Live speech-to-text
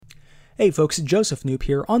Hey folks, Joseph Noop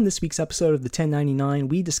here. On this week's episode of the 1099,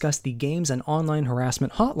 we discuss the Games and Online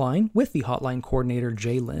Harassment Hotline with the Hotline coordinator,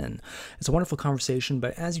 Jay Lin. It's a wonderful conversation,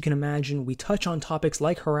 but as you can imagine, we touch on topics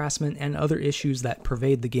like harassment and other issues that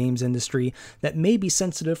pervade the games industry that may be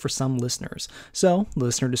sensitive for some listeners. So,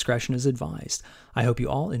 listener discretion is advised. I hope you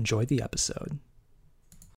all enjoy the episode.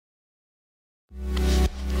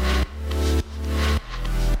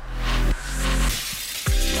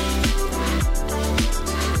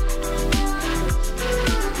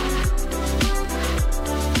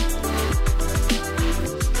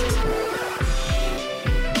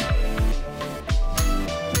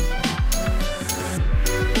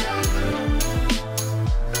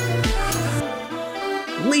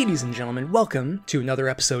 Ladies and gentlemen, welcome to another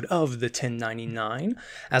episode of the 1099.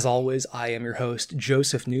 As always, I am your host,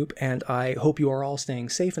 Joseph Noop, and I hope you are all staying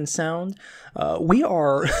safe and sound. We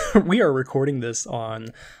are recording this on,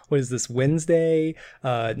 Wednesday,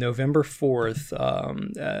 November 4th.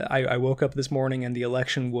 I woke up this morning and the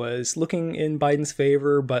election was looking in Biden's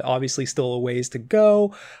favor, but obviously still a ways to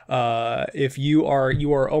go. If you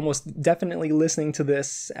are almost definitely listening to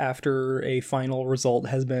this after a final result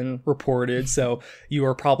has been reported, so you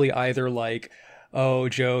are probably either like, oh,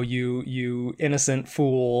 Joe, you innocent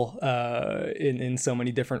fool, in so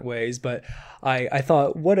many different ways. But I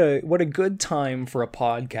thought, what a good time for a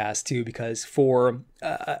podcast too, because for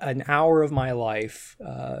an hour of my life,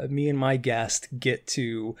 me and my guest get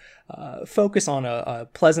to focus on a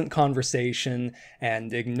pleasant conversation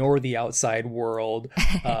and ignore the outside world.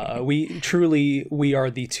 We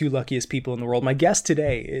are the two luckiest people in the world. My guest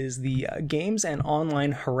today is the Games and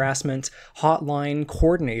Online Harassment Hotline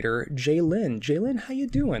coordinator, Jay Lin. Jay Lin, how you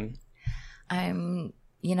doing? I'm,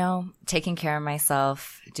 taking care of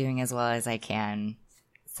myself, doing as well as I can,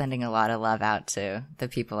 sending a lot of love out to the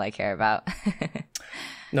people I care about.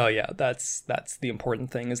 No, yeah, that's the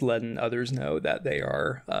important thing, is letting others know that they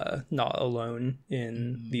are not alone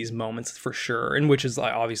in these moments, for sure, and which is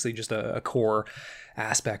obviously just a core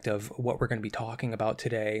aspect of what we're going to be talking about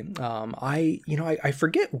today. I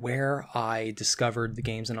forget where I discovered the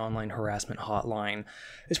Games and Online Harassment Hotline.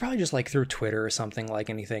 It's probably just like through Twitter or something,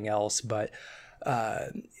 like anything else, but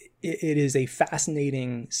it is a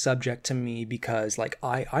fascinating subject to me because, like,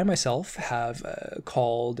 I myself have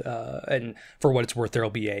called, and for what it's worth, there'll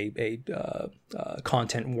be a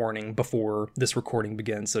content warning before this recording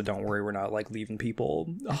begins, so don't worry, we're not like leaving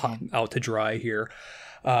people out to dry here.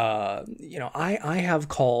 I have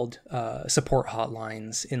called support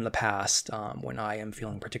hotlines in the past when I am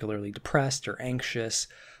feeling particularly depressed or anxious,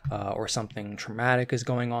 or something traumatic is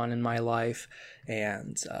going on in my life,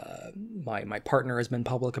 and my partner has been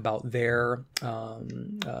public about their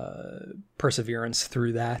perseverance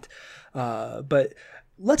through that. But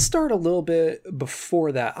let's start a little bit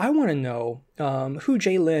before that. I want to know who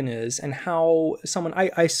Jay Lin is and how someone...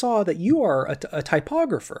 I saw that you are a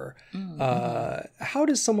typographer. Mm-hmm. How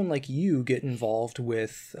does someone like you get involved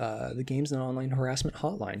with the Games and Online Harassment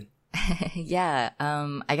Hotline? Yeah,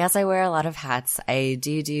 I guess I wear a lot of hats. I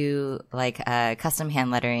do like custom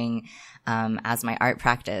hand lettering as my art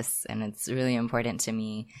practice, and it's really important to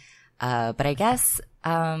me. But I guess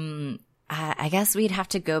we'd have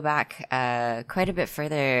to go back quite a bit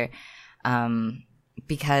further,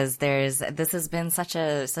 because this has been such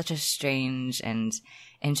a strange and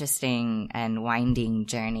interesting and winding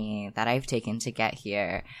journey that I've taken to get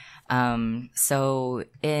here. So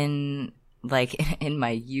in my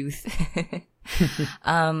youth,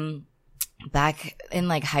 back in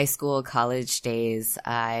like high school, college days,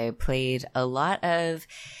 I played a lot of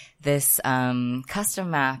this custom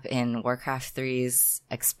map in Warcraft 3's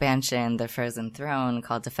expansion, The Frozen Throne,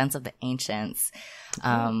 called Defense of the Ancients,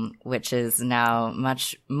 which is now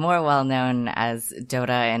much more well known as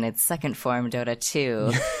Dota in its second form, Dota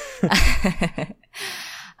 2.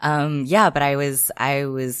 But I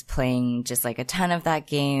was playing just like a ton of that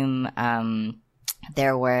game.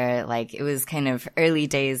 There were it was kind of early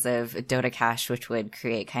days of Dota Cash, which would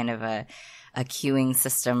create kind of a queuing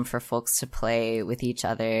system for folks to play with each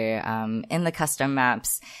other, in the custom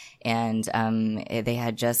maps. And, they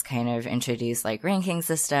had just kind of introduced like ranking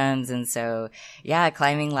systems. And so, yeah,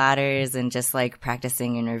 climbing ladders and just like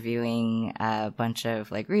practicing and reviewing a bunch of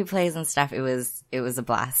like replays and stuff. It was a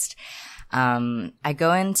blast. I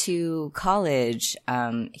go into college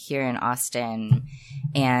here in Austin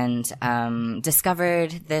and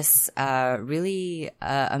discovered this really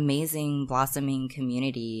amazing blossoming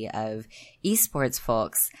community of esports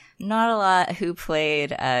folks. Not a lot who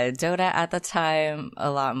played Dota at the time, a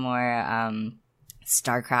lot more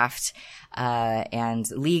StarCraft, and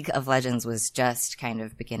League of Legends was just kind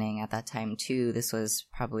of beginning at that time too. This was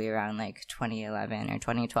probably around like 2011 or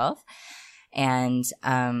 2012. And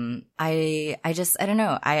I don't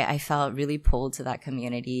know, I felt really pulled to that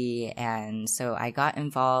community, and so I got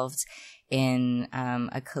involved in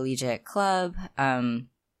a collegiate club,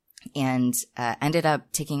 and ended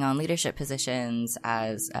up taking on leadership positions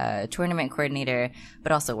as a tournament coordinator,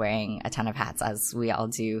 but also wearing a ton of hats, as we all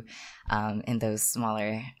do in those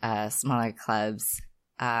smaller clubs.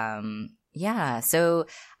 So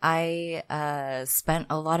I spent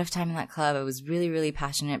a lot of time in that club. I was really, really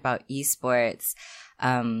passionate about esports.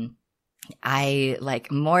 I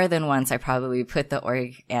more than once, I probably put the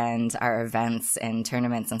org and our events and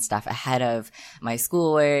tournaments and stuff ahead of my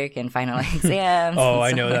schoolwork and final exams. Oh,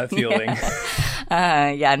 I know that feeling.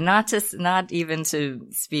 Not even to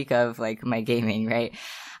speak of like my gaming, right?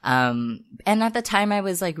 And at the time I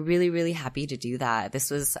was like really, really happy to do that.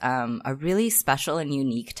 This was, a really special and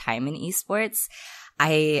unique time in esports.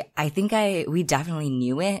 I think we definitely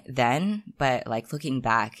knew it then, but like looking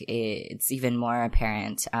back, it's even more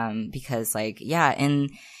apparent, because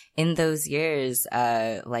in those years,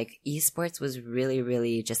 like esports was really,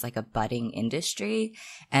 really just like a budding industry,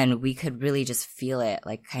 and we could really just feel it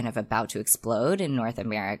like kind of about to explode in North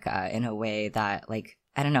America in a way that like,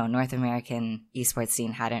 I don't know, North American esports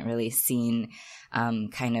scene hadn't really seen,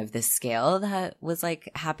 kind of the scale that was like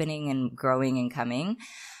happening and growing and coming.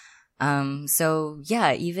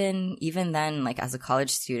 Even then, like as a college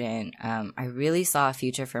student, I really saw a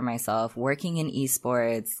future for myself working in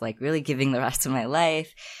esports, like really giving the rest of my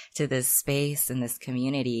life to this space and this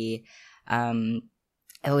community. I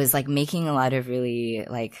was like making a lot of really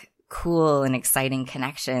like cool and exciting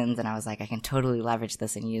connections, and I was like, I can totally leverage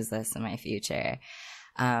this and use this in my future.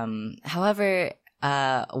 However,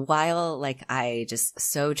 while like I just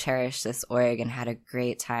so cherished this org and had a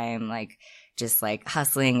great time, like just like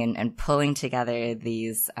hustling and pulling together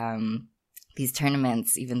these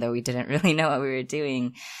tournaments, even though we didn't really know what we were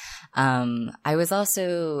doing. I was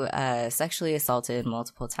also sexually assaulted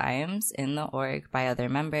multiple times in the org by other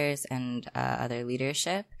members and other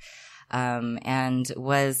leadership. And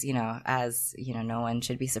was, as, no one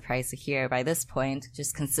should be surprised to hear by this point,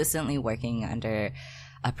 just consistently working under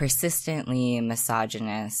a persistently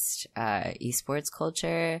misogynist esports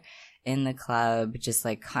culture in the club, just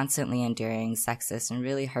like constantly enduring sexist and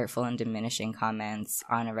really hurtful and diminishing comments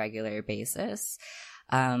on a regular basis.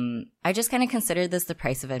 I just kind of considered this the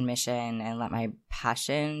price of admission and let my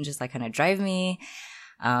passion just like kind of drive me,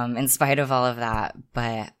 in spite of all of that.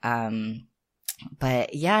 But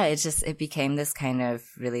yeah, it became this kind of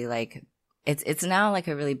really like, it's now like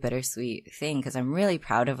a really bittersweet thing, because I'm really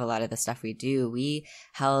proud of a lot of the stuff we do. We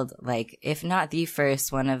held like, if not the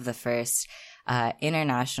first, one of the first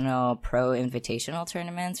international pro invitational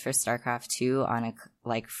tournaments for StarCraft 2 on a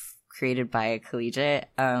created by a collegiate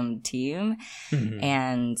team. Mm-hmm.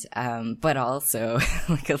 And but also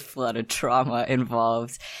like a lot of trauma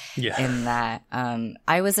involved in that.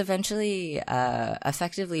 I was eventually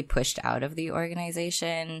effectively pushed out of the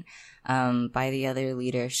organization by the other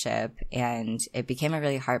leadership, and it became a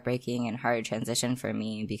really heartbreaking and hard transition for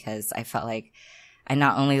me, because I felt like I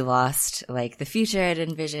not only lost like the future I'd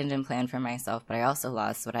envisioned and planned for myself, but I also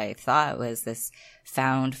lost what I thought was this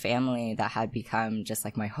found family that had become just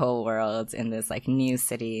like my whole world in this like new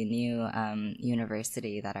city, new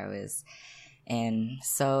university that I was in.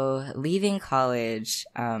 So leaving college,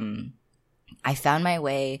 I found my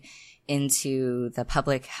way into the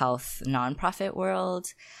public health nonprofit world.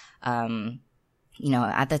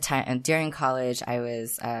 At the time, during college, I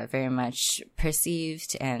was very much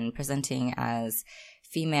perceived and presenting as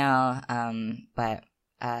female, but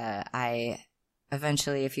I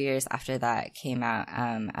eventually, a few years after that, came out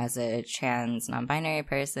as a trans non-binary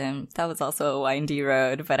person. That was also a windy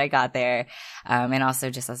road, but I got there, and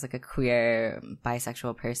also just as like a queer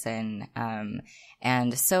bisexual person,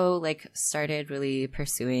 and so like started really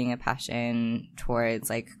pursuing a passion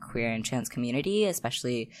towards like queer and trans community,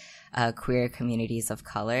 especially queer communities of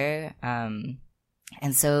color. And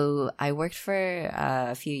so I worked for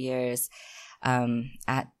a few years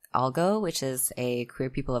at Algo, which is a queer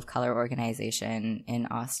people of color organization in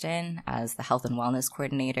Austin, as the health and wellness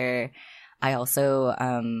coordinator. I also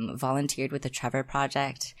volunteered with the Trevor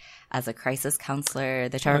Project as a crisis counselor.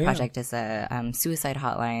 The Trevor Project is a suicide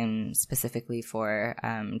hotline specifically for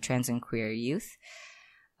trans and queer youth.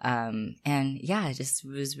 And yeah, I just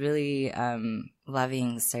was really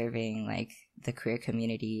loving serving like the queer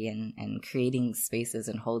community and creating spaces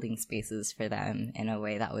and holding spaces for them in a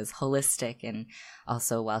way that was holistic and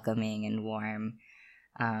also welcoming and warm.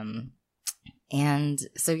 And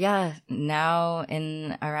so, yeah, now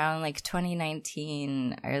in around like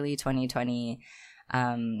 2019, early 2020,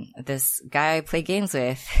 this guy I play games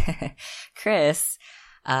with, Chris,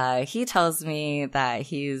 he tells me that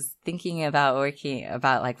he's thinking about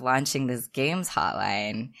like launching this games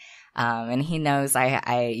hotline. And he knows I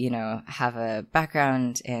have a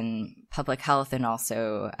background in public health and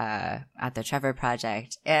also, at the Trevor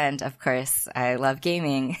Project. And of course, I love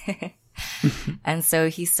gaming. And so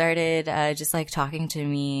he started, just like talking to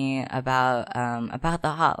me about the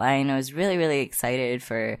hotline. I was really, really excited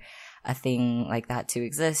for a thing like that to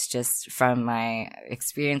exist, just from my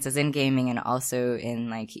experiences in gaming and also in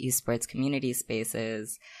like esports community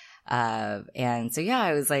spaces. And so, yeah,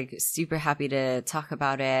 I was like super happy to talk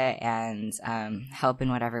about it and help in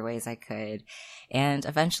whatever ways I could. And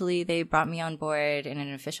eventually they brought me on board in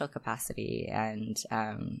an official capacity. And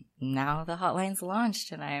now the hotline's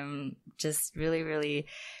launched, and I'm just really, really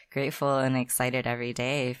grateful and excited every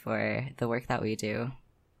day for the work that we do.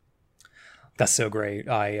 That's so great.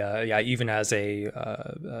 Even as a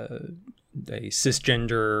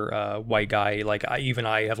cisgender white guy, like I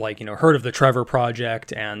have like, heard of the Trevor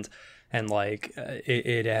Project, and like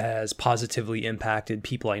it has positively impacted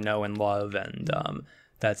people I know and love, and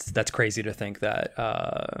that's crazy to think that.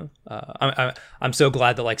 I'm so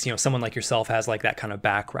glad that, like, someone like yourself has like that kind of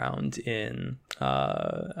background in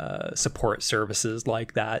support services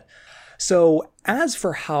like that. So as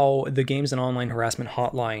for how the Games and Online Harassment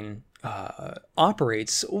Hotline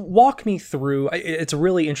operates, walk me through. It's a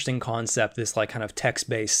really interesting concept, this like kind of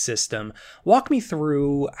text-based system. Walk me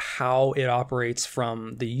through how it operates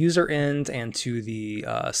from the user end and to the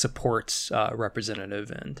support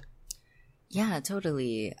representative end. Yeah,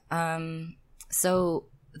 totally. So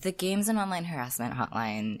the Games and Online Harassment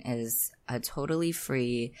Hotline is a totally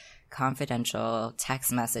free, confidential,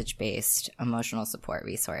 text message based emotional support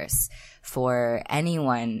resource for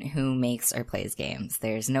anyone who makes or plays games.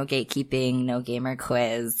 There's no gatekeeping, no gamer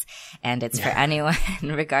quiz, and it's for anyone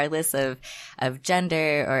regardless of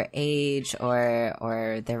gender or age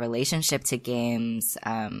or their relationship to games.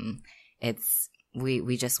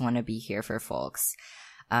 We just want to be here for folks.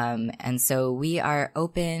 And so we are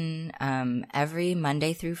open every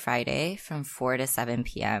Monday through Friday from 4 to 7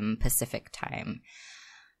 p.m. Pacific time.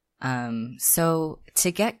 So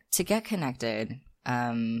to get connected,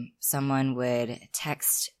 someone would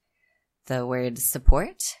text the word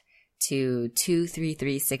support to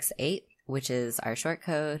 23368, which is our short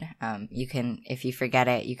code. You can, if you forget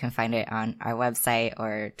it, you can find it on our website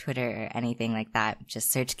or Twitter or anything like that.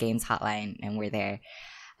 Just search Games Hotline and we're there.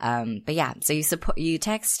 But yeah, so you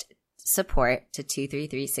text support to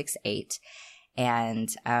 23368, and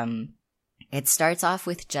it starts off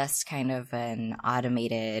with just kind of an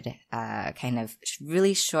automated, kind of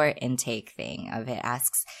really short intake thing of it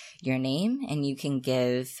asks your name, and you can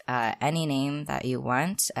give any name that you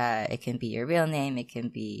want. It can be your real name, it can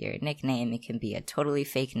be your nickname, it can be a totally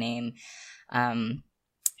fake name.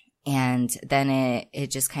 And then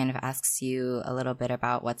it just kind of asks you a little bit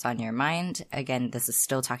about what's on your mind. Again, this is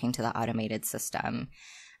still talking to the automated system.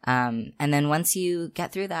 And then once you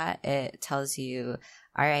get through that, it tells you,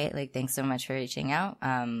 all right, like, thanks so much for reaching out.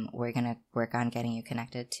 We're going to work on getting you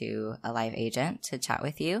connected to a live agent to chat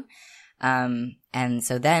with you. And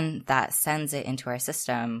so then that sends it into our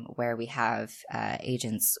system where we have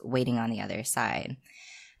agents waiting on the other side.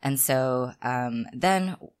 And so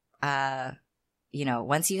then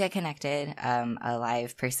once you get connected, a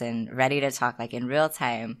live person ready to talk, like in real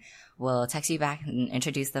time, will text you back and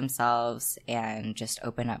introduce themselves and just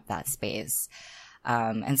open up that space.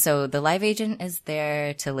 And so the live agent is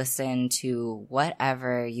there to listen to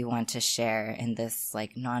whatever you want to share in this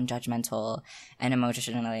like non-judgmental and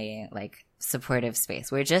emotionally like supportive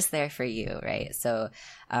space. We're just there for you, right? So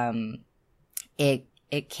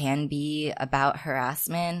it can be about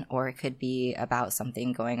harassment, or it could be about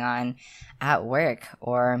something going on at work,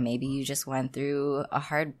 or maybe you just went through a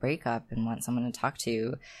hard breakup and want someone to talk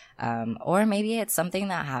to. Or maybe it's something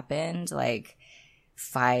that happened like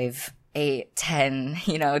 5, 8, 10,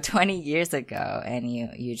 20 years ago, and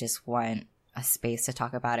you just want a space to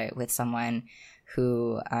talk about it with someone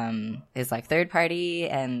who is like third party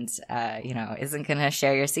and isn't gonna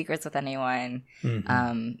share your secrets with anyone.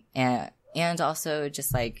 Mm-hmm. And also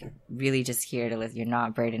just like really just here to listen. You're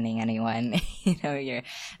not burdening anyone.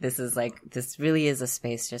 This really is a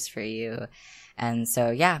space just for you. And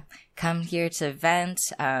so, yeah, come here to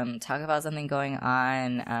vent, talk about something going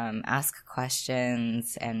on, ask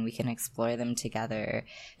questions, and we can explore them together.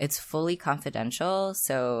 It's fully confidential.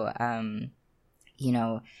 So,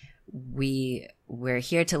 we're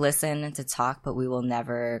here to listen and to talk, but we will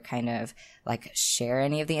never kind of like share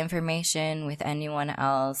any of the information with anyone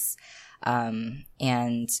else.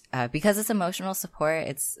 And because it's emotional support,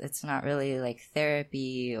 it's not really like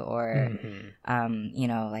therapy or, you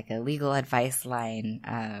know, like a legal advice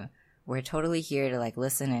line. We're totally here to like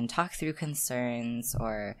listen and talk through concerns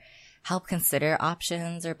or help consider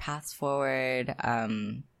options or paths forward.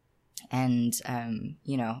 And,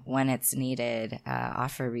 you know, when it's needed,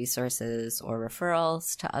 offer resources or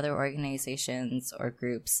referrals to other organizations or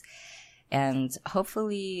groups, and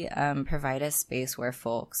hopefully provide a space where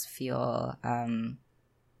folks feel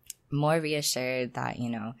more reassured that, you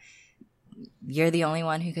know, you're the only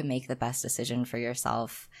one who can make the best decision for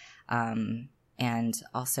yourself. And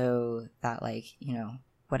also that, like, you know,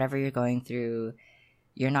 whatever you're going through,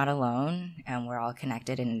 you're not alone, and we're all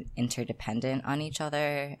connected and interdependent on each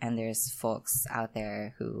other. And there's folks out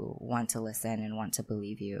there who want to listen and want to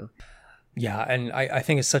believe you. Yeah, and I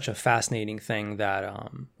think it's such a fascinating thing that,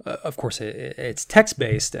 of course, it's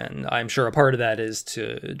text-based, and I'm sure a part of that is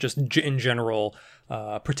to just in general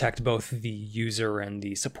protect both the user and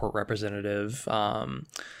the support representative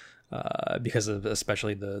because of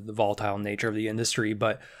especially the volatile nature of the industry.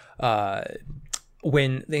 But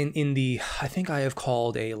when in the, I think I have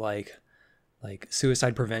called a like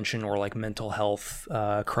suicide prevention or like mental health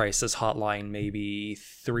crisis hotline maybe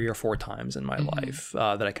 3 or 4 times in my life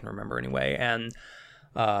that I can remember anyway. And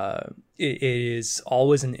it is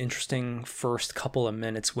always an interesting first couple of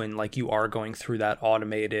minutes when like you are going through that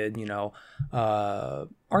automated, you know,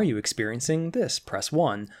 are you experiencing this? Press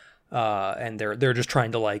 1. And they're just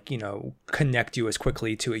trying to, like, you know, connect you as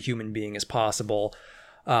quickly to a human being as possible.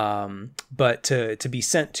 But to be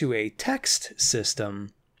sent to a text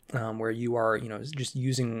system, where you are, you know, just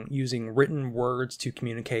using written words to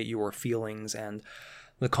communicate your feelings and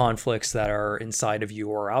the conflicts that are inside of you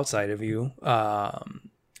or outside of you. I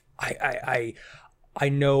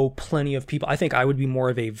know plenty of people. I think I would be more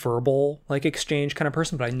of a verbal like exchange kind of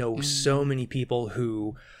person, but I know so many people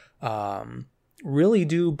who really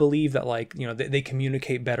do believe that, like, you know, they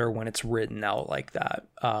communicate better when it's written out like that.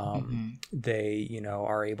 They, you know,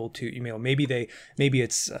 are able to, you know, maybe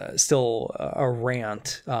it's still a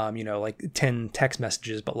rant, you know, like 10 text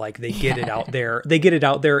messages, but like they get it out there. They get it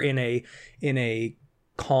out there in a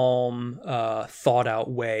calm, thought out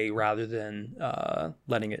way rather than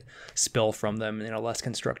letting it spill from them in a less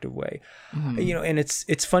constructive way. You know, and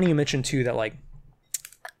it's funny you mentioned too that, like,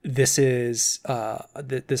 this is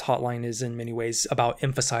this hotline is in many ways about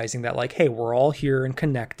emphasizing that, like, hey, we're all here and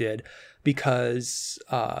connected, because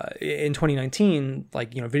in 2019,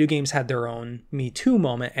 like, you know, video games had their own Me Too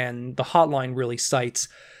moment, and the hotline really cites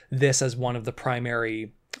this as one of the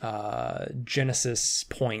primary genesis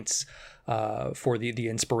points for the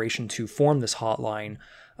inspiration to form this hotline.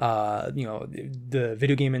 You know, the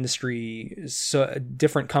video game industry, so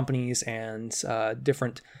different companies and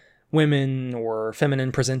different women or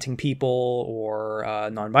feminine presenting people or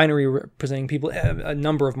non-binary presenting people, a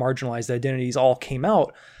number of marginalized identities all came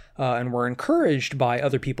out and were encouraged by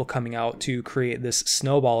other people coming out to create this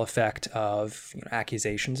snowball effect of, you know,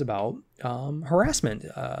 accusations about harassment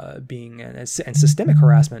being and systemic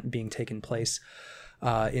harassment being taken place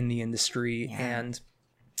in the industry. And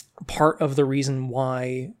part of the reason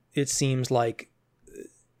why it seems like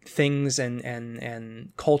things and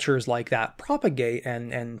cultures like that propagate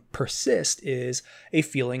and persist is a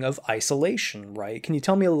feeling of isolation, right? Can you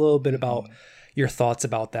tell me a little bit about your thoughts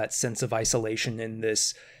about that sense of isolation in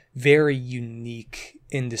this very unique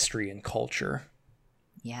industry and culture?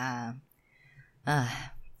 Yeah.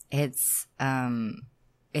 It's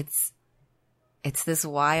this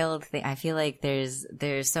wild thing. I feel like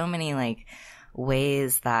there's so many like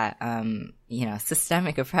ways that you know,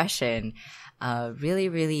 systemic oppression really,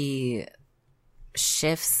 really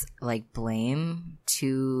shifts like blame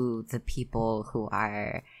to the people who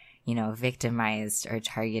are, you know, victimized or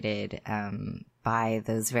targeted by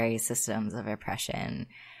those very systems of oppression,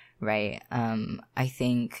 right? I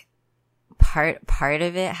think part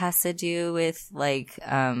of it has to do with like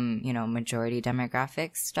you know, majority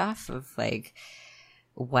demographic stuff of like,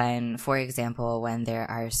 when, for example, when there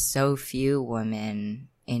are so few women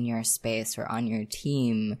in your space or on your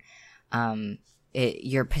team,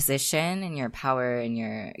 your position and your power and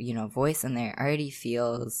your, you know, voice in there already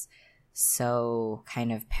feels so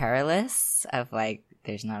kind of perilous, of like,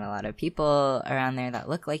 there's not a lot of people around there that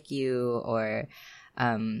look like you, or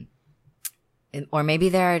maybe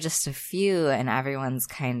there are just a few and everyone's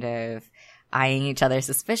kind of eyeing each other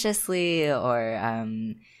suspiciously, or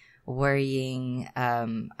worrying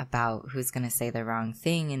about who's going to say the wrong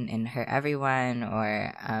thing and hurt everyone,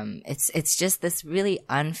 or it's just this really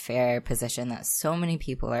unfair position that so many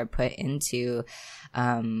people are put into,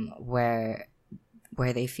 where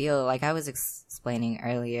they feel like I was explaining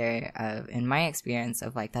earlier in my experience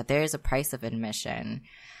of like that there is a price of admission,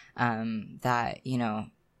 that, you know,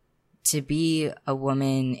 to be a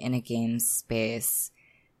woman in a game space,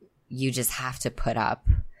 you just have to put up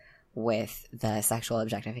with the sexual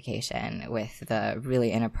objectification, with the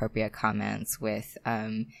really inappropriate comments, with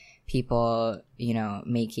people, you know,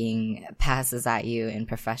 making passes at you in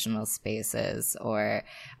professional spaces, or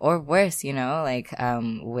worse, you know, like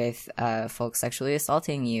with folks sexually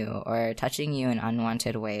assaulting you or touching you in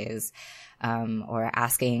unwanted ways, or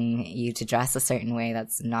asking you to dress a certain way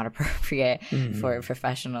that's not appropriate for a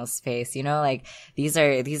professional space. You know, like these are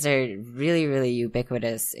really, really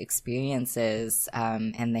ubiquitous experiences,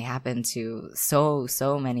 and they happen to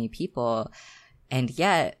so many people. And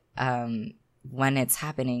yet, when it's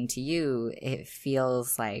happening to you, it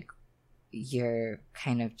feels like you're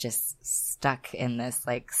kind of just stuck in this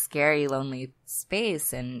like scary, lonely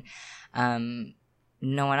space, and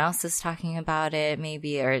no one else is talking about it,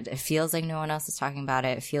 maybe, or it feels like no one else is talking about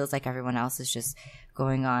it. It feels like everyone else is just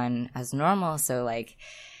going on as normal. So like,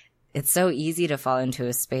 it's so easy to fall into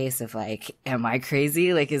a space of like, am I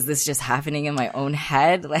crazy? Like, is this just happening in my own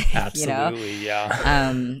head? Like, absolutely, you know?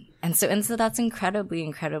 Yeah. And so that's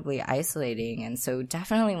incredibly isolating. And so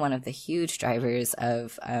definitely one of the huge drivers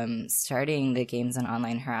of starting the Games and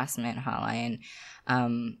Online Harassment Hotline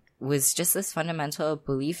was just this fundamental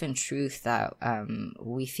belief and truth that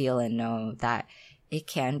we feel and know that it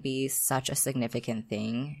can be such a significant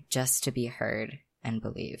thing just to be heard and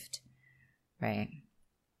believed, right?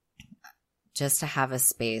 Just to have a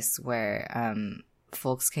space where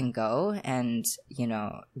folks can go and, you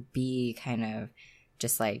know, be kind of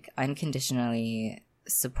just like unconditionally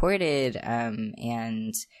supported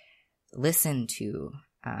and listened to,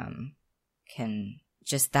 can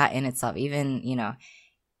just that in itself, even, you know,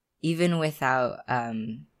 even without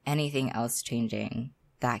anything else changing,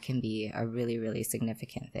 that can be a really, really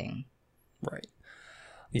significant thing. Right.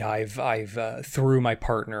 Yeah, I've through my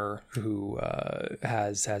partner who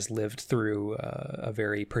has lived through a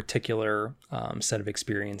very particular set of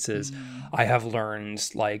experiences, I have learned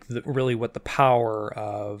like really what the power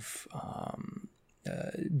of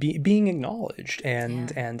being acknowledged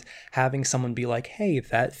and having someone be like, hey,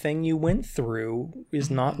 that thing you went through is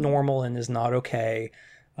not normal and is not okay.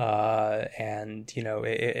 And, you know,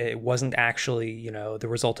 it wasn't actually, you know, the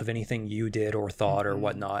result of anything you did or thought or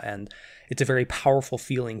whatnot. And it's a very powerful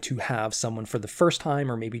feeling to have someone for the first time,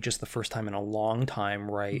 or maybe just the first time in a long time,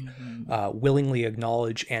 right, willingly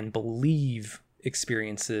acknowledge and believe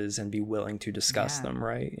experiences and be willing to discuss them,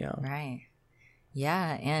 right? Yeah. Right.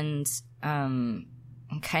 Yeah. And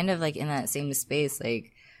kind of like in that same space,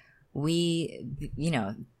 like we, you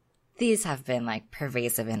know, these have been like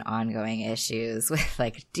pervasive and ongoing issues with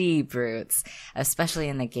like deep roots, especially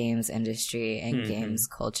in the games industry and games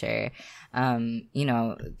culture. You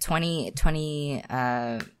know,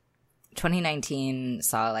 2019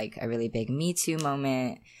 saw like a really big Me Too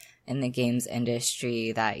moment in the games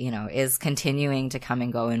industry that, you know, is continuing to come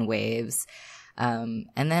and go in waves. And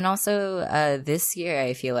then also, this year,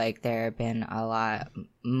 I feel like there's been a lot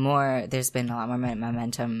more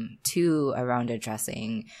momentum too around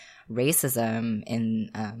addressing racism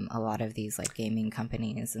in a lot of these like gaming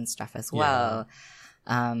companies and stuff as well.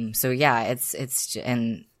 So yeah, it's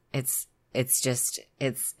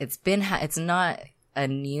not a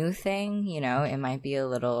new thing, you know. It might be a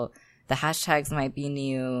little, the hashtags might be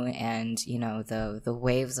new, and you know, the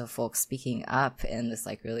waves of folks speaking up in this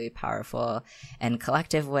like really powerful and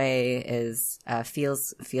collective way is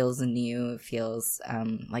feels new, feels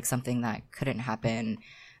like something that couldn't happen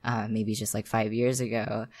maybe just like 5 years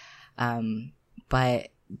ago. But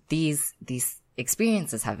these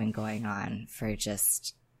experiences have been going on for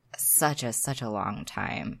just such a long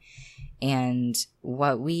time. And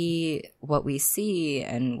what we see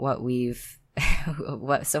and what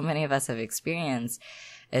what so many of us have experienced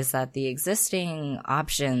is that the existing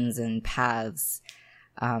options and paths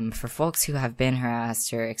for folks who have been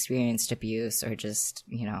harassed or experienced abuse, or just,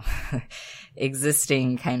 you know,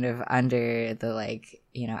 existing kind of under the like,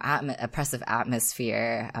 you know, oppressive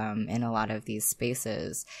atmosphere in a lot of these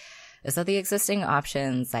spaces, is that the existing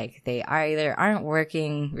options, like, they either aren't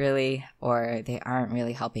working really, or they aren't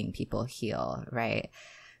really helping people heal, right?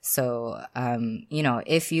 So, you know,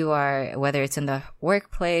 if you are, whether it's in the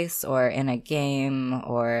workplace or in a game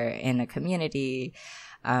or in a community,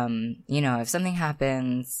 you know, if something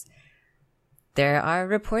happens, there are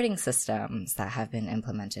reporting systems that have been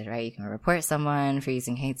implemented, right? You can report someone for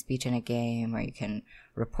using hate speech in a game, or you can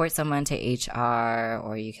report someone to HR,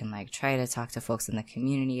 or you can like try to talk to folks in the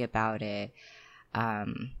community about it.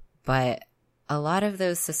 But a lot of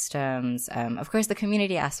those systems, of course, the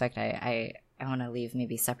community aspect, I want to leave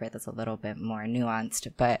maybe separate. That's a little bit more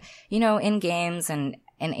nuanced. But, you know, in games and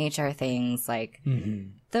in HR things, like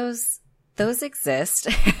those exist,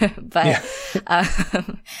 but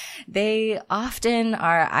they often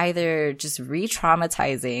are either just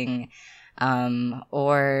re-traumatizing,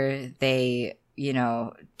 or they, you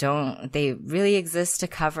know, they really exist to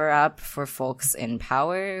cover up for folks in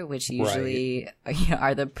power, which usually you know,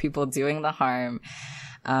 are the people doing the harm,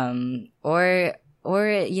 or,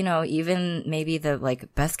 you know, even maybe the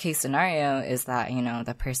like best case scenario is that, you know,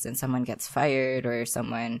 someone gets fired, or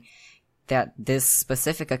that this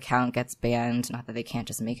specific account gets banned, not that they can't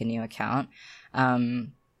just make a new account.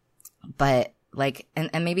 But like,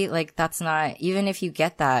 and maybe like that's not, even if you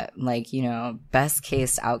get that, like, you know, best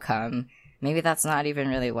case outcome, maybe that's not even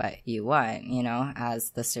really what you want, you know,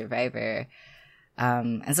 as the survivor.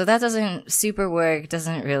 And so that doesn't super work,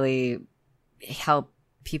 doesn't really help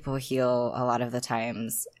people heal a lot of the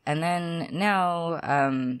times. And then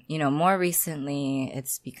now, you know, more recently,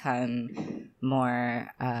 it's become more,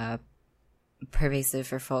 pervasive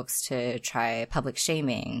for folks to try public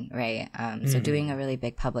shaming, right? So doing a really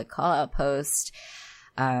big public call out post.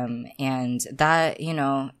 And that, you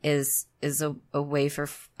know, is a way for,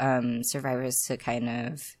 survivors to kind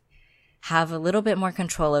of have a little bit more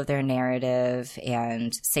control of their narrative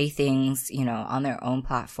and say things, you know, on their own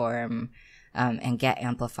platform, and get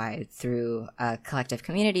amplified through a collective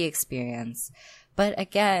community experience. But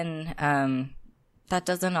again, that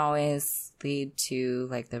doesn't always lead to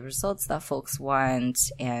like the results that folks want,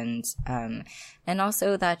 and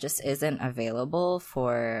also that just isn't available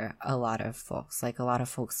for a lot of folks. Like a lot of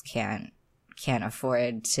folks can't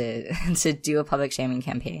afford to do a public shaming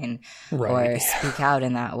campaign or speak out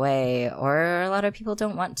in that way, or a lot of people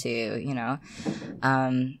don't want to, you know.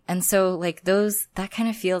 And so like that kind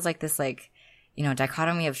of feels like this, like, you know,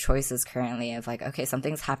 dichotomy of choices currently of like, okay,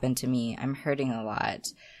 something's happened to me, I'm hurting a lot,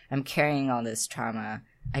 I'm carrying all this trauma.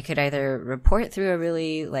 I could either report through a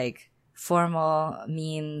really like formal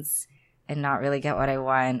means and not really get what I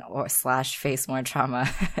want, or / face more trauma.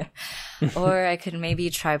 Or I could maybe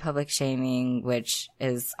try public shaming, which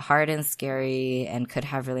is hard and scary and could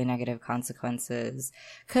have really negative consequences,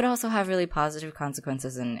 could also have really positive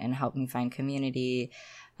consequences and help me find community.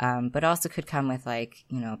 But also could come with like,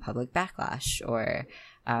 you know, public backlash, or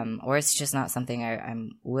it's just not something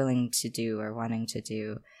I'm willing to do or wanting to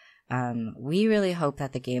do. We really hope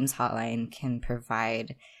that the Games Hotline can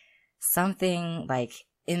provide something like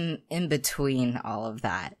in between all of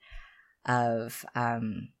that of,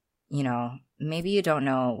 you know, maybe you don't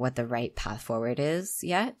know what the right path forward is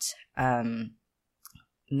yet.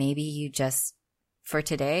 Maybe you just, for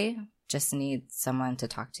today, just need someone to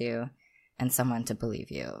talk to and someone to believe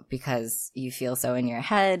you, because you feel so in your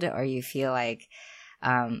head, or you feel like,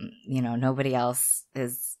 you know, nobody else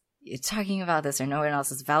is talking about this, or no one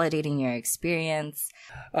else is validating your experience.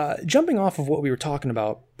 Jumping off of what we were talking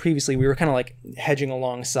about previously, we were kind of like hedging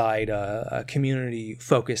alongside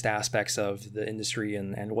community-focused aspects of the industry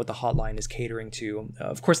and what the hotline is catering to.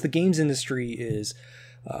 Of course, the games industry is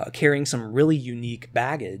carrying some really unique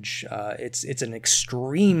baggage. It's an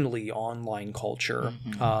extremely online culture.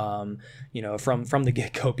 You know, from the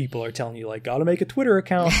get-go, people are telling you like, gotta make a Twitter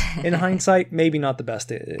account. In hindsight, maybe not the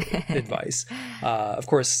best advice. Of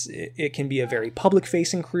course, it can be a very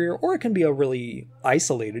public-facing career, or it can be a really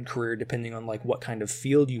isolated career, depending on like what kind of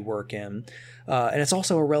field you work in. And it's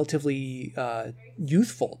also a relatively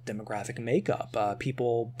youthful demographic makeup.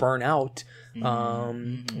 People burn out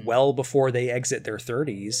well before they exit their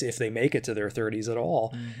 30s, if they make it to their 30s at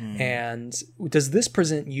all. And does this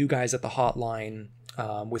present you guys at the hotline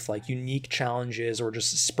with like unique challenges, or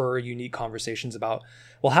just spur unique conversations about,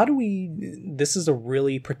 well, how do this is a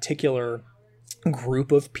really particular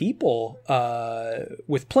group of people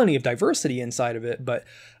with plenty of diversity inside of it, but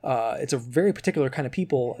it's a very particular kind of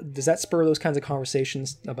people. Does that spur those kinds of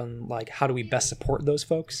conversations about like, how do we best support those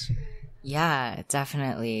folks? Yeah,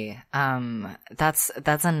 definitely. That's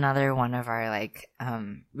another one of our like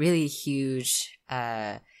really huge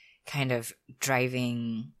kind of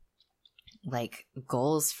driving like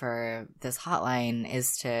goals for this hotline,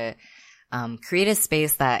 is to create a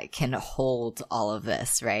space that can hold all of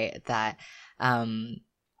this, right? That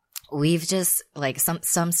we've just like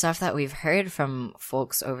some stuff that we've heard from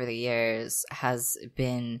folks over the years has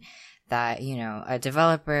been that, you know, a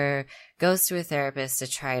developer goes to a therapist to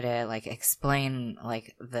try to like explain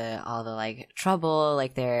like all the like trouble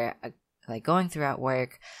like they're like going through at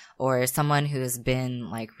work, or someone who's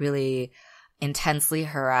been like really intensely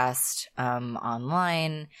harassed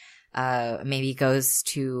online, maybe goes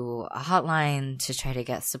to a hotline to try to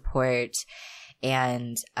get support,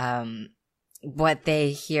 and what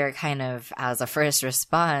they hear kind of as a first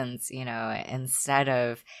response, you know, instead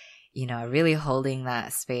of, you know, really holding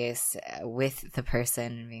that space with the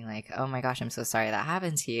person and being like, oh my gosh, I'm so sorry that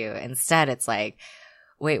happened to you. Instead, it's like,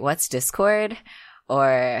 wait, what's Discord?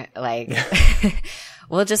 Or like,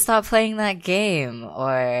 we'll just stop playing that game.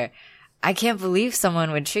 Or I can't believe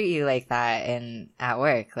someone would treat you like that at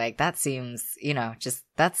work. Like, that seems, you know, just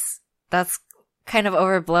that's kind of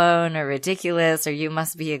overblown or ridiculous, or you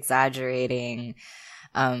must be exaggerating.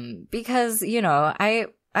 Because, you know, I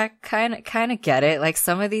kind of get it. Like,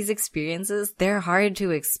 some of these experiences, they're hard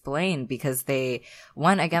to explain because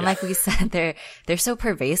like we said, they're so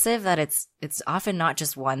pervasive that it's often not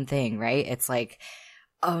just one thing, right? It's like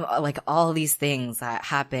all these things that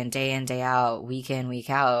happen day in, day out, week in, week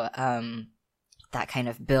out, that kind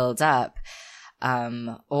of build up.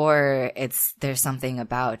 Or there's something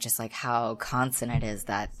about just like how constant it is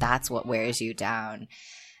that's what wears you down.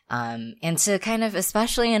 And to kind of,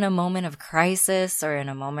 especially in a moment of crisis or in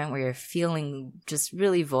a moment where you're feeling just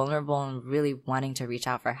really vulnerable and really wanting to reach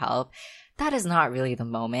out for help, that is not really the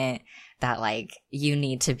moment that like you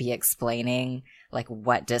need to be explaining like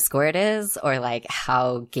what Discord is or like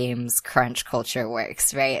how games crunch culture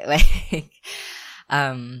works, right? Like,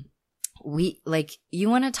 you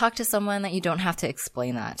want to talk to someone that you don't have to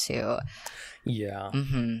explain that to. Yeah.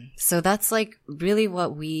 Mm-hmm. So that's like really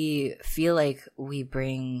what we feel like we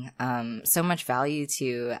bring so much value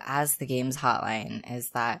to as the Games Hotline,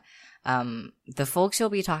 is that the folks you'll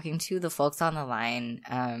be talking to, the folks on the line,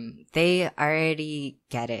 they already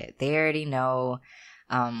get it. They already know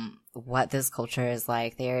what this culture is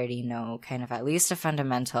like. They already know kind of at least a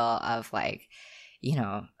fundamental of like, you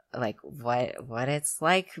know, like what it's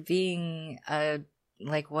like being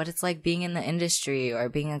what it's like being in the industry or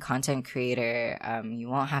being a content creator. You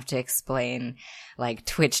won't have to explain like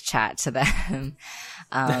Twitch chat to them.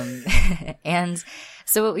 And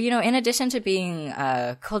so, you know, in addition to being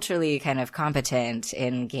culturally kind of competent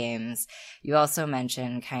in games, you also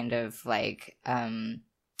mentioned kind of like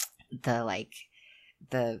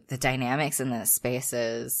the dynamics in the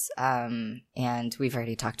spaces, and we've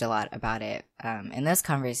already talked a lot about it in this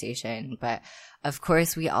conversation. But of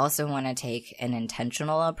course, we also want to take an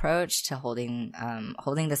intentional approach to holding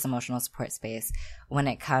this emotional support space when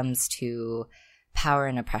it comes to power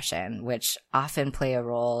and oppression, which often play a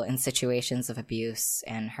role in situations of abuse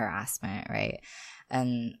and harassment, right?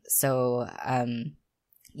 And so,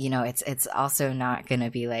 you know, it's also not going to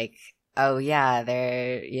be like, oh yeah,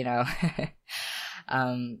 they're, you know.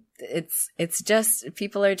 It's just,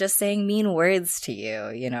 people are just saying mean words to you,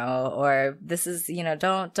 you know, or this is, you know,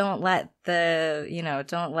 don't let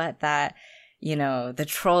that, you know, the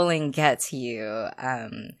trolling get to you.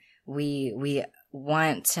 We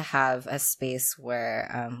want to have a space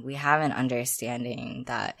where, we have an understanding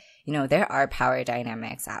that, you know, there are power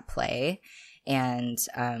dynamics at play, and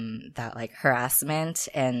that like harassment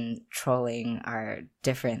and trolling are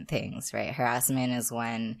different things, right? Harassment is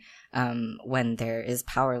when there is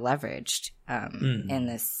power leveraged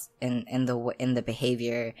in the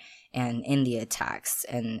behavior and in the attacks,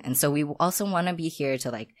 and so we also want to be here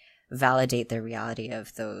to like validate the reality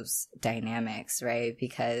of those dynamics, right?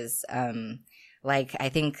 Because like I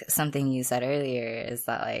think something you said earlier is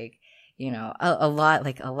that like, you know, a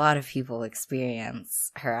lot of people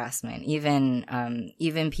experience harassment,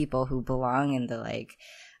 even people who belong in the like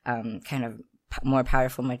kind of more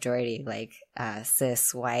powerful majority, like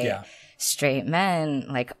cis white straight men,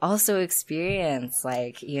 like also experience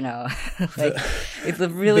like, you know, like it's a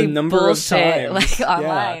really the number bullshit of times, like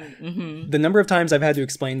online. Yeah. Mm-hmm. The number of times I've had to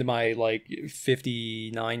explain to my like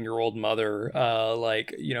 59-year-old mother,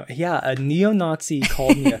 like, you know, yeah, a neo-Nazi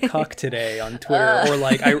called me a cuck today on Twitter, or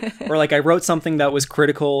like I wrote something that was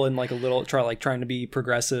critical and like a little trying to be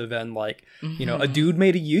progressive, and like, you know, a dude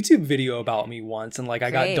made a YouTube video about me once, and like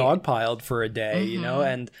I got dogpiled for a day, you know,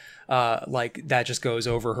 and like that just goes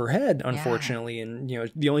over her head, unfortunately. And, you know,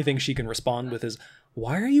 the only thing she can respond with is,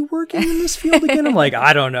 why are you working in this field again? I'm like,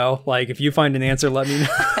 I don't know. Like, if you find an answer, let me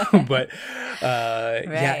know. But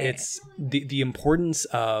yeah, it's the importance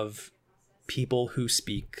of people who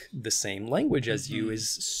speak the same language as you is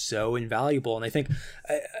so invaluable. And I think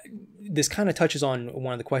this kind of touches on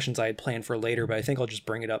one of the questions I had planned for later, but I think I'll just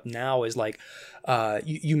bring it up now, is like,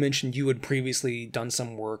 you mentioned you had previously done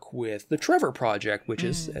some work with the Trevor Project, which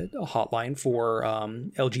is a hotline for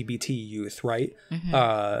LGBT youth, right?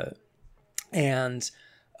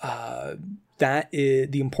 That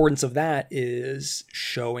is, the importance of that is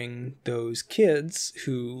showing those kids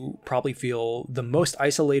who probably feel the most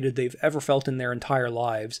isolated they've ever felt in their entire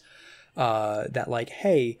lives, that like,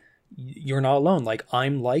 hey, you're not alone. Like,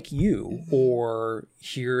 I'm like you, or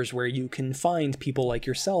here's where you can find people like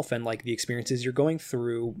yourself, and like the experiences you're going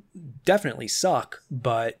through definitely suck,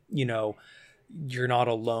 but you know, you're not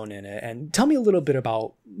alone in it. And tell me a little bit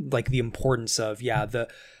about like the importance of, the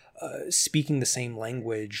speaking the same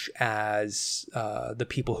language as the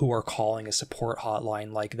people who are calling a support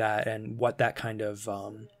hotline like that, and what that kind of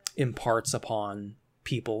imparts upon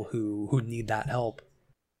people who need that help.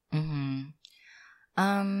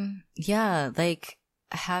 Like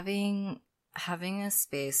having a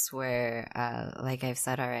space where, like I've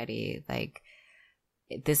said already, like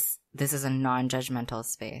this is a non-judgmental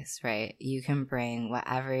space, right? You can bring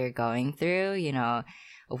whatever you're going through, you know,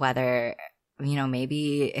 whether, you know,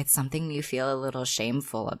 maybe it's something you feel a little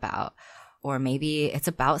shameful about, or maybe it's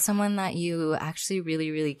about someone that you actually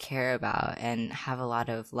really, really care about and have a lot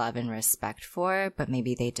of love and respect for, but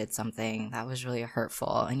maybe they did something that was really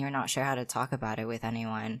hurtful and you're not sure how to talk about it with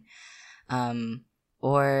anyone.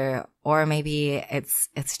 Or maybe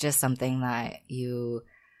it's just something that you're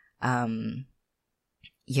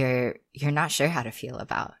not sure how to feel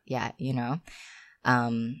about yet, you know?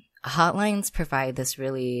 Hotlines provide this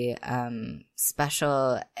really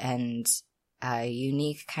special and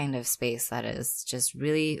unique kind of space that is just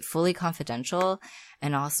really fully confidential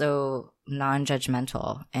and also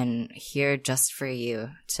non-judgmental, and here just for you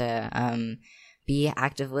to be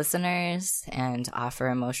active listeners and offer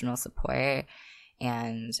emotional support,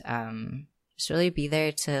 and just really be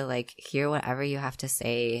there to like hear whatever you have to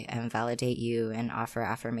say and validate you and offer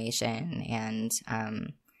affirmation and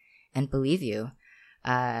believe you.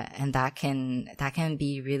 And that can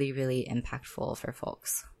be really, really impactful for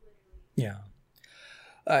folks. Yeah.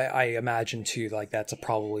 I imagine too, like that's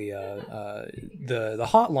probably the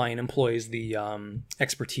hotline employs the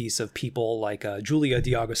expertise of people like Julia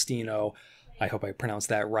D'Agostino. I hope I pronounced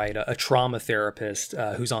that right. A trauma therapist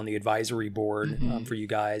who's on the advisory board for you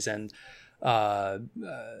guys, and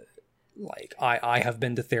like I have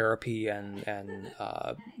been to therapy, and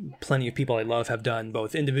plenty of people I love have done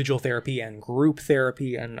both individual therapy and group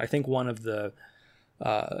therapy, and I think one of the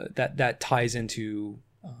that ties into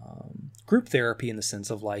group therapy in the sense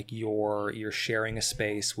of like you're sharing a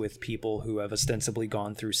space with people who have ostensibly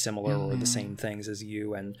gone through similar or the same things as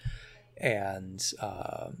you, and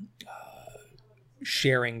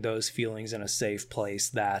sharing those feelings in a safe place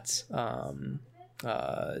that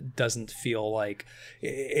doesn't feel like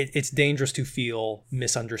it's dangerous to feel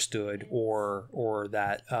misunderstood or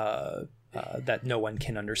that that no one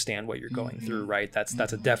can understand what you're going through, right? That's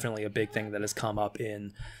definitely a big thing that has come up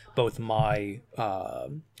in both my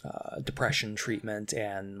depression treatment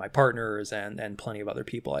and my partners and plenty of other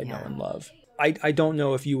people I know and love. I don't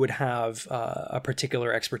know if you would have a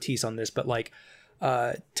particular expertise on this, but like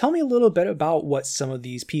tell me a little bit about what some of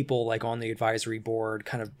these people like on the advisory board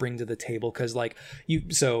kind of bring to the table. Cause like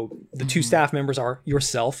so the two staff members are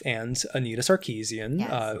yourself and Anita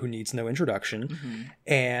Sarkeesian, who needs no introduction.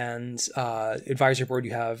 And advisory board,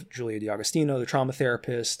 you have Julia D'Agostino, the trauma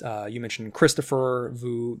therapist. You mentioned Christopher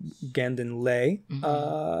Vu Gandon Lay,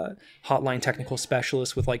 hotline technical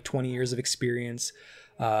specialist with like 20 years of experience.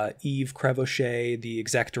 Eve Crevauchet, the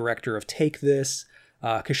exec director of Take This.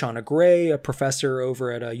 Kashana Gray, a professor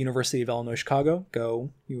over at University of Illinois Chicago, go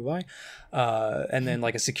U of I, and then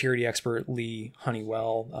like a security expert, Lee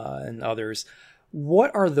Honeywell, and others. What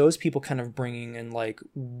are those people kind of bringing, and like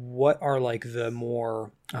what are like the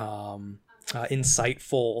more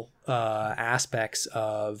insightful aspects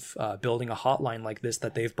of building a hotline like this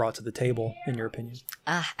that they've brought to the table, in your opinion?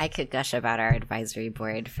 I could gush about our advisory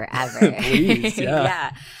board forever. Please,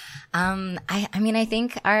 yeah. I mean, I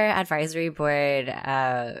think our advisory board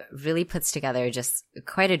really puts together just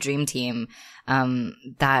quite a dream team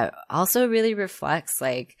that also really reflects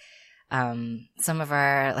like some of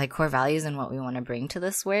our like core values and what we want to bring to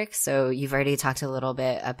this work. So you've already talked a little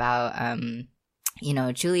bit about you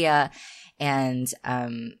know, Julia. And,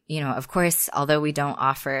 you know, of course, although we don't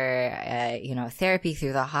offer, you know, therapy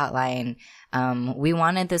through the hotline, we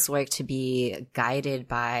wanted this work to be guided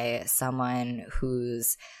by someone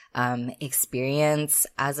who's experience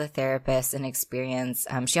as a therapist and experience.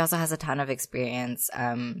 She also has a ton of experience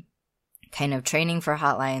kind of training for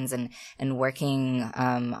hotlines and working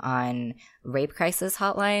on rape crisis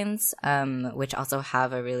hotlines, which also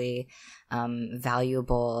have a really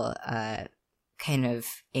valuable kind of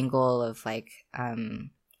angle of like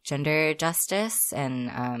gender justice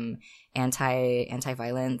and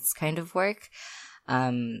anti-violence kind of work.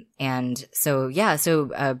 And so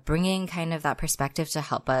bringing kind of that perspective to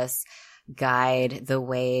help us guide the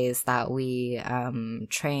ways that we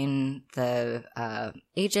train the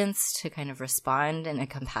agents to kind of respond in a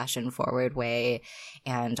compassion forward way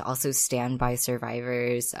and also stand by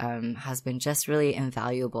survivors has been just really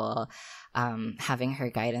invaluable, having her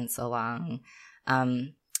guidance along.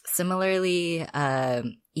 Similarly,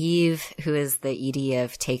 Eve, who is the ED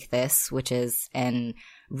of Take This, which is an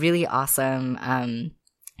really awesome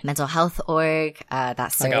mental health org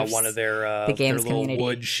that serves I got one of their the games their little community.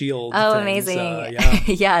 wood shield Oh, things. amazing! Yeah.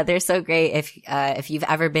 Yeah, they're so great. If you've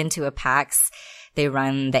ever been to a PAX, they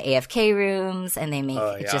run the AFK rooms and they make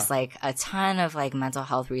just like a ton of like mental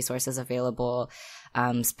health resources available,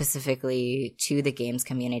 specifically to the games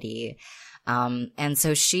community. And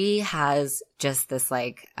so she has just this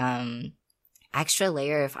like extra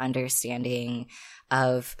layer of understanding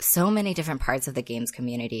of so many different parts of the games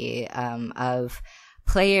community, of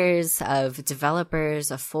players, of developers,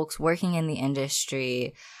 of folks working in the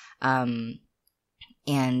industry. So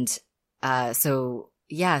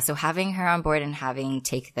having her on board and having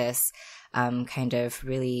Take This kind of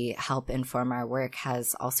really help inform our work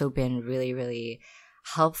has also been really, really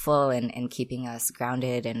helpful in keeping us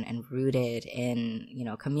grounded and rooted in,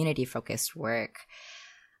 community focused work.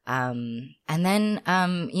 And then,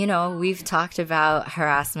 we've talked about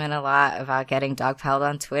harassment a lot, about getting dogpiled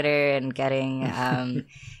on Twitter and getting,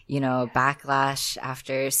 backlash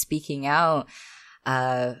after speaking out.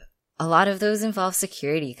 A lot of those involve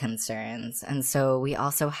security concerns. And so we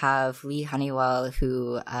also have Lee Honeywell,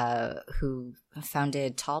 who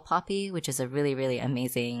founded Tall Poppy, which is a really, really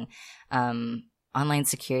amazing, online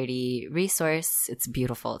security resource. It's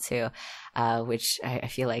beautiful too, which I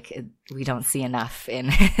feel like we don't see enough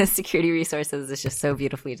in security resources. It's just so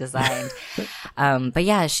beautifully designed. But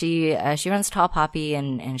yeah, she runs Tall Poppy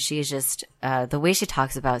and she's just, the way she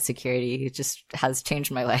talks about security just has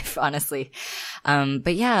changed my life, honestly.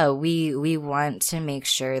 But yeah, we want to make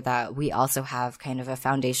sure that we also have kind of a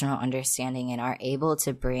foundational understanding and are able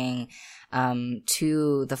to bring,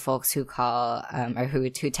 to the folks who call, or who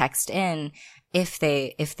text in, if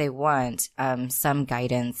they want some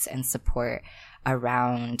guidance and support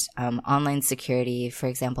around online security. For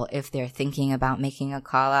example, if they're thinking about making a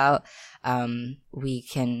call out, we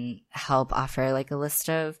can help offer like a list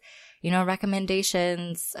of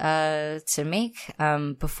recommendations to make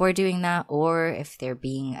before doing that. Or if they're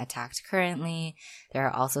being attacked currently, there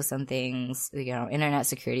are also some things internet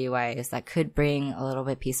security wise that could bring a little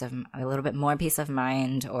bit more peace of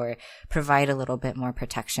mind or provide a little bit more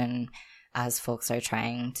protection as folks are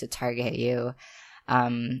trying to target you.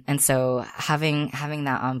 And so having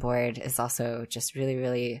that on board is also just really,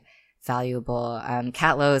 really valuable.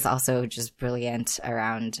 Kat Lowe is also just brilliant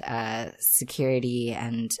around security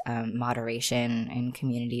and moderation in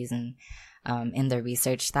communities and in the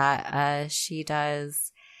research that she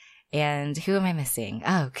does. And who am I missing?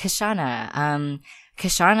 Oh, Kishana.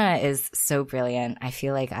 Kishana is so brilliant. I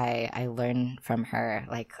feel like I learn from her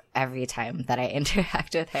like every time that I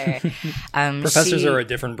interact with her. Professors are a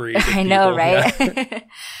different breed. I know, people. right?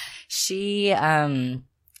 Yeah.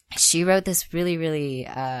 She wrote this really, really,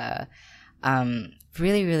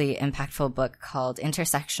 really, really impactful book called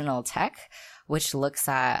Intersectional Tech, which looks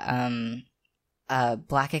at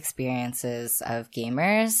Black experiences of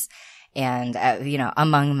gamers and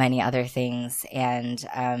among many other things. And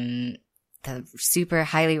super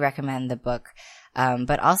highly recommend the book,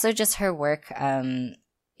 but also just her work,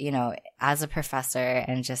 as a professor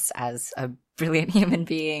and just as a brilliant human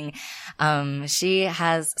being. She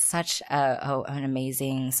has such an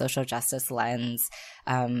amazing social justice lens,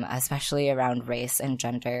 especially around race and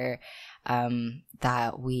gender,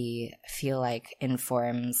 that we feel like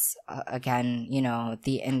informs, again,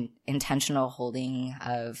 the intentional holding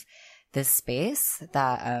of this space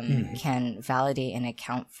that can validate and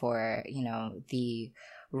account for, the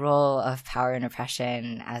role of power and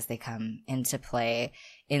oppression as they come into play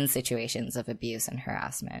in situations of abuse and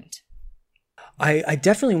harassment. I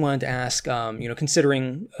definitely wanted to ask,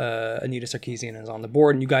 considering Anita Sarkeesian is on the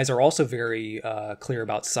board, and you guys are also very clear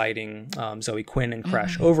about citing Zoe Quinn and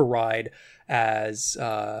Crash Override as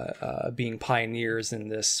being pioneers in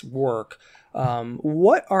this work.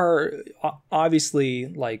 What are obviously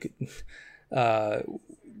like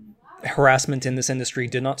harassment in this industry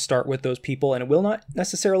did not start with those people, and it will not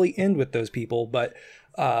necessarily end with those people, but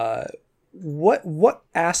what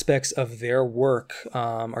aspects of their work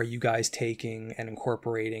are you guys taking and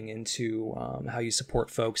incorporating into how you support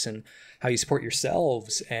folks and how you support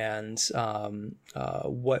yourselves, and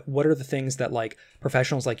what are the things that like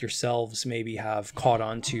professionals like yourselves maybe have caught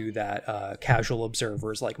on to that casual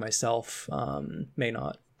observers like myself may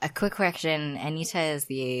not? A quick correction: Anita is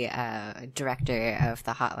the director of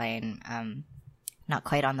the Hotline, not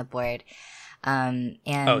quite on the board. And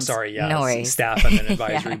oh, sorry, yeah, no worries. Staff and an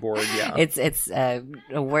advisory board, yeah. It's a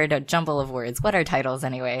jumble of words. What are titles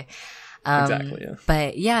anyway? Exactly, yeah.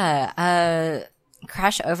 But yeah,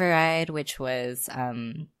 Crash Override, which was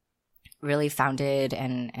really founded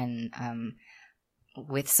and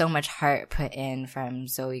with so much heart put in from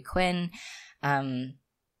Zoe Quinn,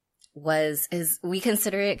 we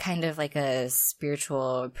consider it kind of like a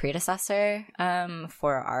spiritual predecessor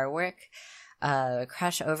for our work.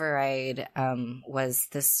 Crash Override was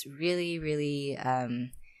this really, really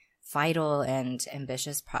vital and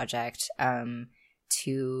ambitious project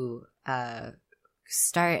to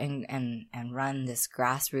start and run this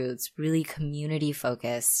grassroots, really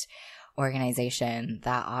community-focused organization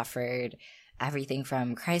that offered everything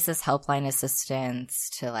from crisis helpline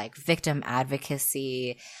assistance to like victim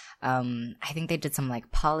advocacy. I think they did some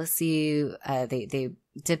like policy, they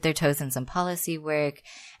dipped their toes in some policy work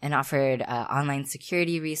and offered online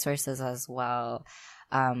security resources as well.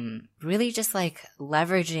 Really just like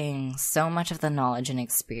leveraging so much of the knowledge and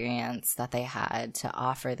experience that they had to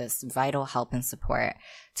offer this vital help and support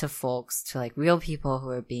to folks, to like real people who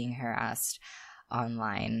are being harassed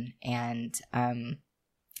online. And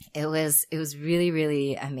it was really,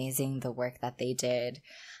 really amazing, the work that they did.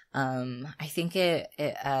 I think they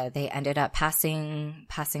ended up passing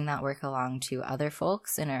that work along to other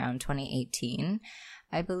folks in around 2018,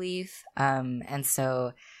 I believe. And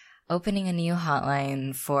so opening a new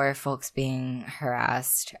hotline for folks being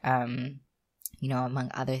harassed, among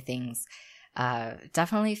other things,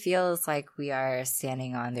 definitely feels like we are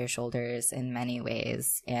standing on their shoulders in many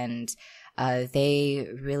ways. And they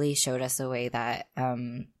really showed us a way that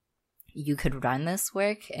you could run this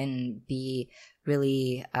work and be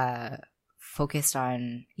really focused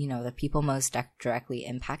on, the people most directly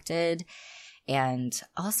impacted, and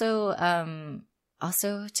also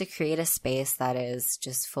to create a space that is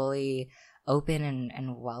just fully open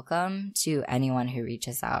and welcome to anyone who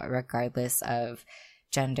reaches out, regardless of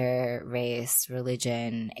gender, race,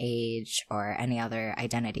 religion, age, or any other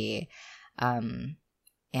identity. And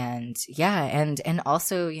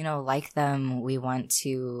also, like them, we want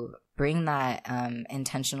to bring that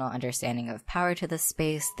intentional understanding of power to the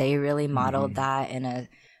space. They really modeled that in a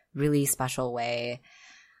really special way.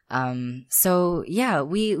 So yeah,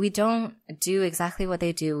 we don't do exactly what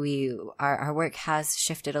they do. Our work has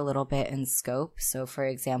shifted a little bit in scope. So for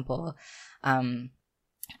example,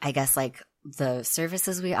 I guess like the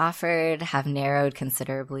services we offered have narrowed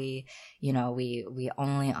considerably. We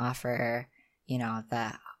only offer,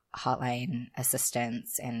 the hotline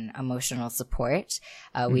assistance and emotional support.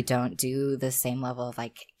 We don't do the same level of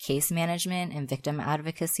like case management and victim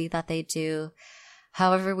advocacy that they do.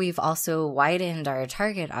 However, we've also widened our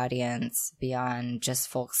target audience beyond just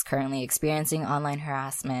folks currently experiencing online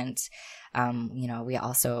harassment. We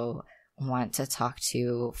also want to talk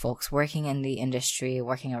to folks working in the industry,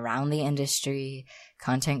 working around the industry,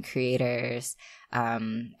 content creators,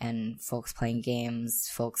 and folks playing games,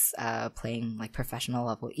 folks playing like professional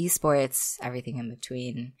level esports, everything in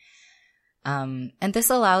between. And this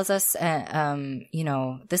allows us,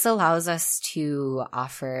 to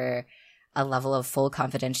offer a level of full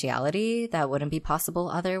confidentiality that wouldn't be possible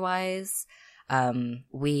otherwise.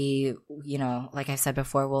 We, like I said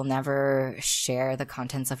before, will never share the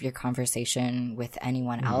contents of your conversation with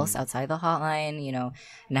anyone else outside the hotline.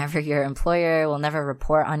 Never your employer. We'll never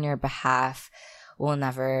report on your behalf. We'll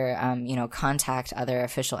never, contact other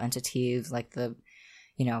official entities like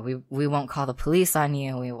we won't call the police on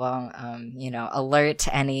you. We won't, alert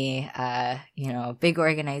any, big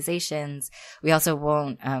organizations. We also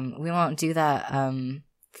won't do that,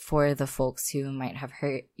 for the folks who might have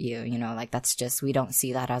hurt you, that's just, we don't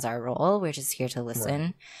see that as our role. We're just here to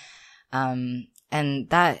listen. Right. And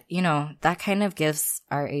that, that kind of gives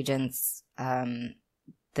our agents,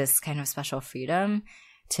 this kind of special freedom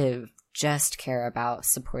to just care about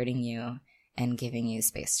supporting you and giving you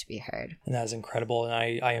space to be heard. And that is incredible. And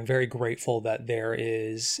I am very grateful that there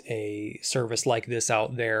is a service like this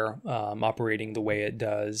out there operating the way it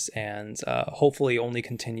does, and hopefully only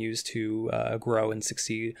continues to grow and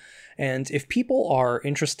succeed. And if people are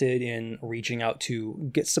interested in reaching out to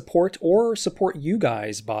get support or support you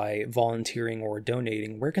guys by volunteering or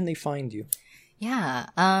donating, where can they find you? Yeah.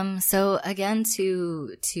 So again,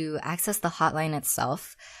 to access the hotline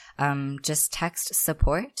itself, just text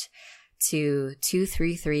support to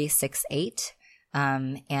 23368.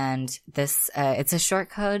 And this, it's a short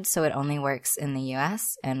code, so it only works in the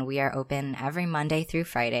US, and we are open every Monday through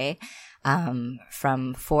Friday,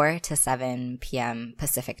 from 4 to 7 p.m.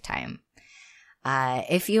 Pacific time.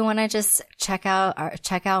 If you want to just check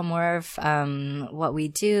out more of, what we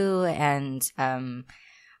do and,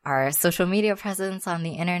 our social media presence on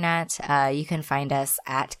the internet, you can find us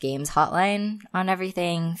at Games Hotline on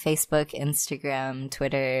everything: Facebook, Instagram,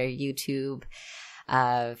 Twitter, YouTube,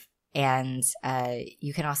 and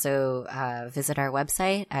you can also visit our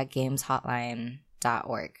website at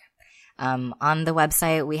gameshotline.org. On the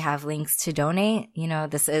website, we have links to donate. You know,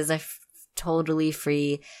 this is a totally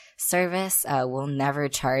free service. We'll never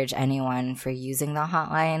charge anyone for using the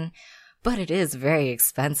hotline. But it is very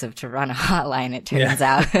expensive to run a hotline, it turns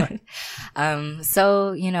out.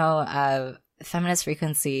 So, you know, Feminist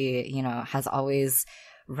Frequency, you know, has always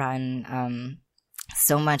run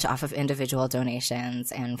so much off of individual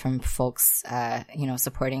donations and from folks, you know,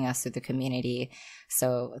 supporting us through the community.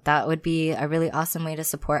 So that would be a really awesome way to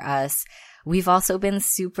support us. We've also been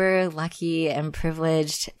super lucky and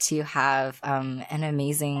privileged to have an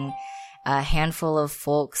amazing handful of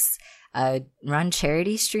folks run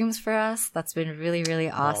charity streams for us. That's been really, really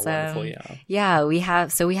awesome. Oh, wonderful, yeah, we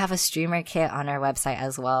have a streamer kit on our website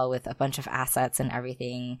as well with a bunch of assets and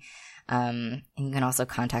everything. And you can also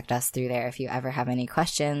contact us through there if you ever have any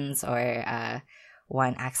questions or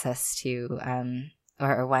want access to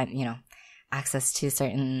or want, you know, access to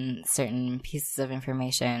certain pieces of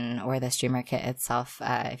information or the streamer kit itself.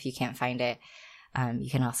 If you can't find it, you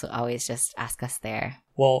can also always just ask us there.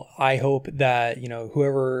 Well, I hope that, you know,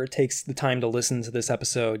 whoever takes the time to listen to this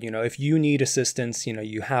episode, you know, if you need assistance, you know,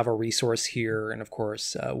 you have a resource here. And of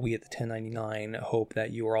course, we at the 1099 hope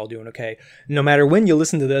that you are all doing okay. No matter when you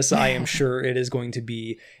listen to this, I am sure it is going to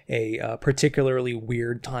be a particularly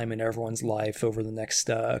weird time in everyone's life over the next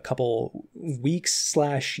couple weeks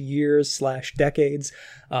 / years / decades.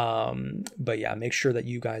 But yeah, make sure that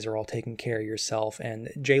you guys are all taking care of yourself. And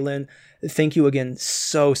Jalen, thank you again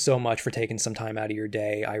so much for taking some time out of your day.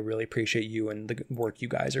 I really appreciate you and the work you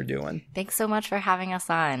guys are doing. Thanks so much for having us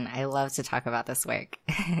on. I love to talk about this work.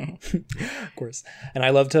 Of course. And I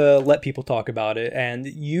love to let people talk about it. And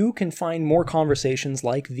you can find more conversations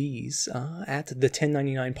like these at the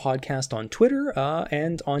 1099 podcast on Twitter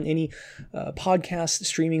and on any podcast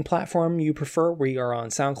streaming platform you prefer. We are on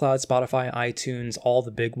SoundCloud, Spotify, iTunes, all the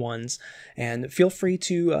big ones. And feel free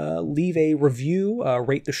to leave a review,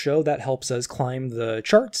 rate the show. That helps us climb the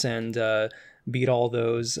charts and beat all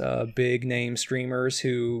those big name streamers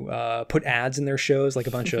who put ads in their shows like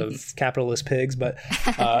a bunch of capitalist pigs. But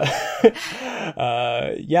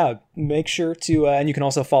yeah, make sure to, and you can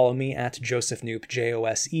also follow me at Joseph Knoop,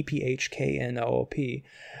 JOSEPHKNOOP.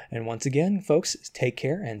 And once again, folks, take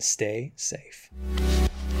care and stay safe.